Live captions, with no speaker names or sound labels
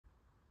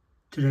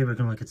Today we're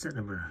going to look at set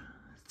number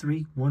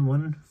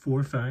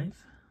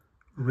 31145,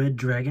 Red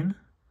Dragon.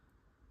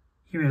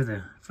 Here we have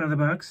the front of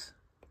the box,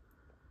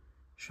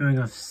 showing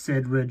off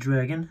said Red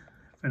Dragon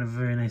in front of a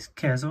very nice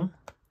castle.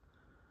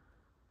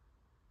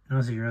 And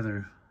also your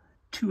other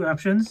two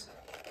options.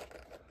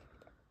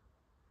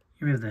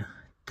 Here we have the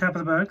top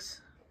of the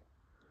box,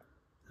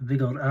 the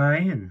big old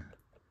eye, and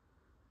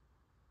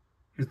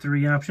your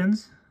three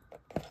options.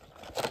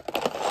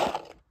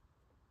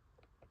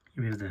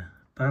 Here we have the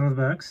bottom of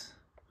the box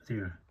with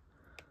your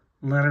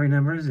lottery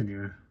numbers and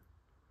your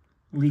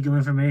legal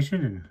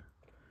information and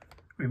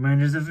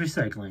reminders of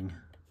recycling.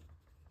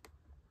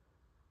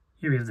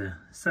 Here we have the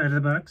side of the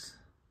box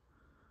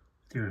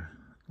with your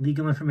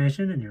legal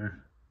information and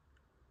your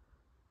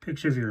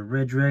picture of your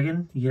red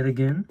dragon yet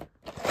again.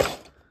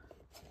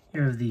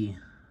 Here we have the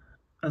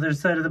other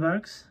side of the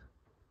box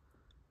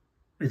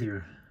with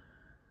your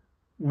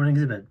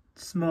warnings about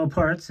small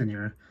parts and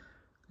your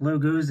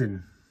logos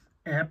and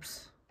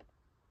apps.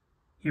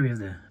 Here we have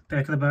the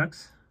back of the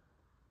box,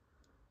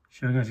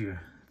 showing off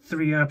your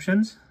three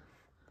options: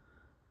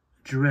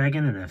 a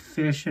dragon and a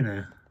fish and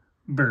a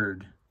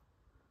bird.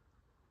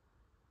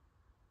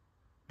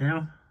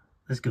 Now,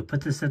 let's go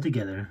put this set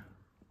together.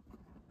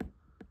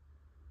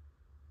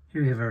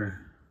 Here we have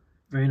our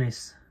very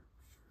nice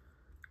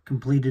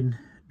completed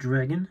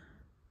dragon.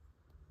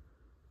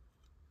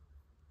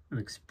 It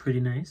looks pretty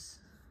nice.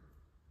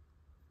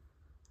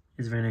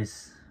 It's a very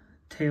nice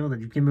tail that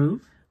you can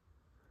move.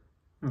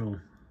 Little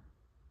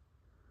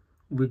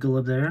wiggle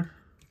up there.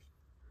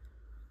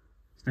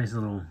 It's nice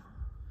little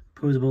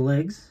posable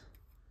legs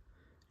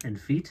and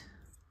feet.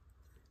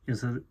 It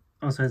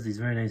also has these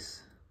very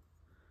nice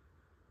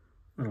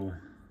little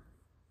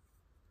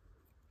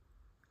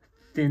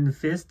thin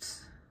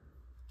fists,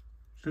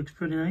 which looks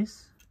pretty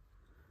nice.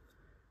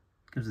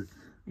 Comes with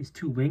these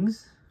two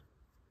wings.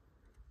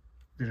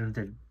 They aren't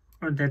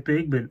that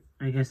big, but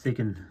I guess they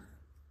can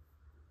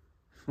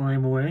fly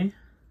them away.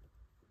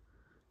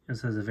 It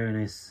also has a very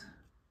nice,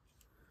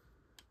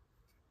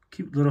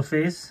 cute little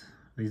face,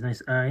 these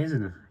nice eyes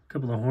and a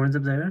couple of horns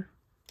up there.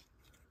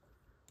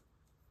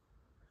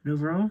 And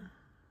overall,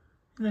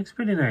 it looks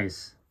pretty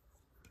nice.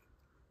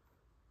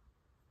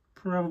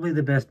 Probably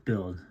the best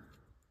build.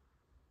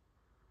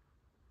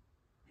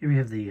 Here we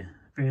have the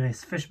very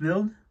nice fish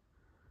build,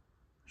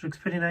 which looks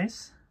pretty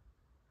nice.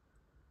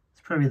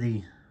 It's probably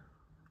the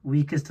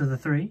weakest of the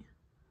three.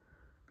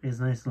 It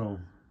has a nice little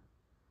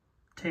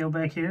tail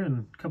back here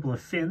and a couple of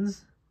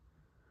fins.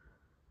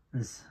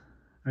 This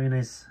very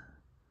nice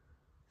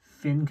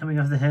fin coming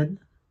off the head.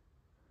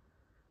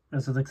 It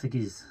also looks like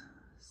he's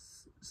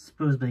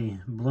supposedly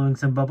blowing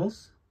some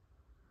bubbles.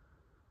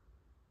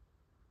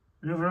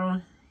 And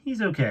overall,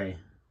 he's okay.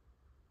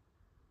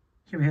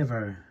 Here we have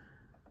our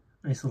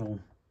nice little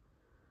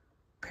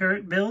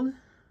parrot build.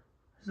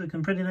 It's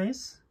looking pretty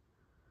nice.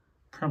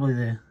 Probably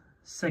the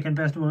second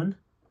best one.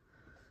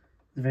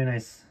 It's a very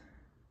nice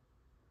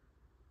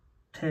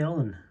tail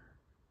and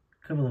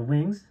a couple of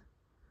wings.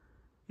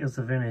 He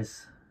also has a very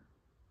nice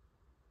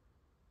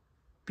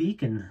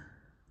beak and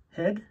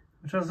head,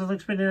 which also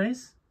looks pretty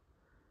nice.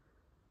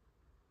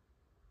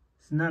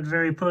 It's not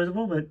very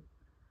posable, but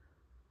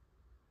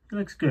it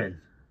looks good.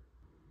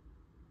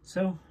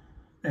 So,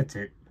 that's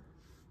it.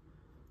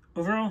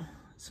 Overall,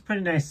 it's a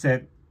pretty nice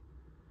set.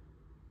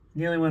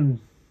 The only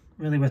one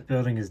really worth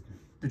building is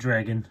the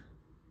dragon.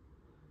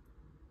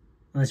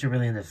 Unless you're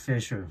really into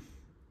fish or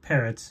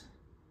parrots,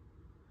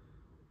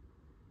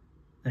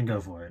 then go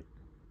for it.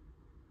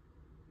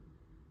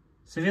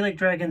 So if you like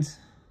dragons,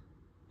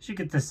 you should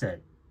get this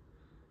set.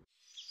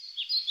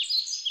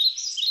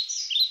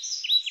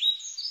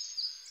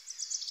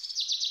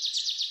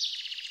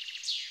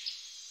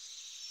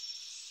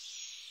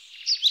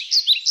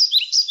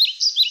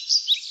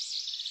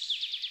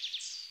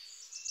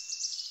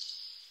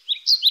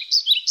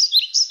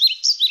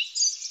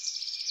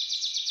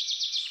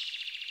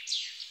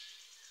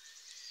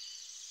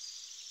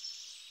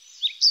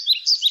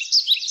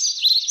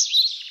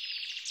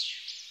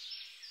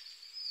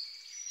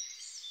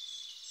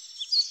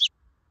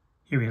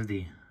 Here we have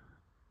the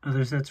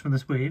other sets from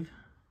this wave.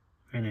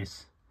 Very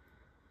nice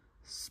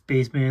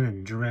spaceman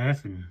and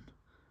giraffe and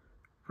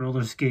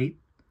roller skate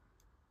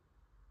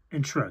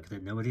and truck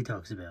that nobody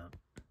talks about.